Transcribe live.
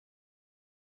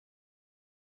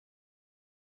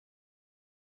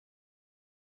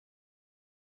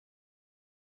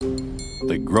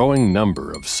The growing number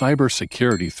of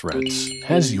cybersecurity threats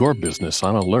has your business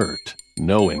on alert.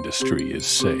 No industry is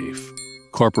safe.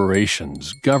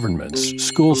 Corporations, governments,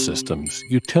 school systems,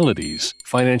 utilities,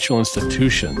 financial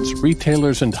institutions,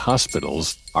 retailers, and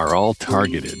hospitals are all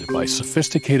targeted by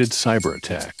sophisticated cyber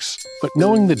attacks. But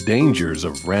knowing the dangers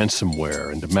of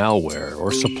ransomware and malware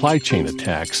or supply chain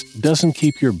attacks doesn't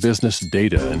keep your business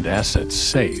data and assets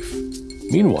safe.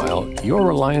 Meanwhile, your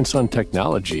reliance on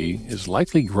technology is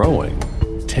likely growing.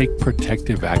 Take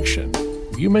protective action.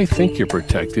 You may think you're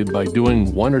protected by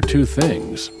doing one or two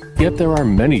things, yet there are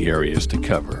many areas to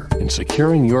cover in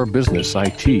securing your business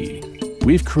IT.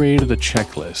 We've created a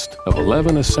checklist of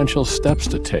 11 essential steps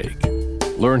to take.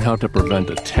 Learn how to prevent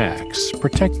attacks,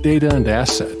 protect data and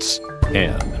assets,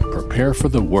 and prepare for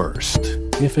the worst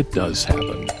if it does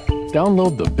happen.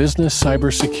 Download the Business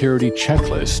Cybersecurity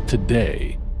Checklist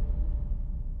today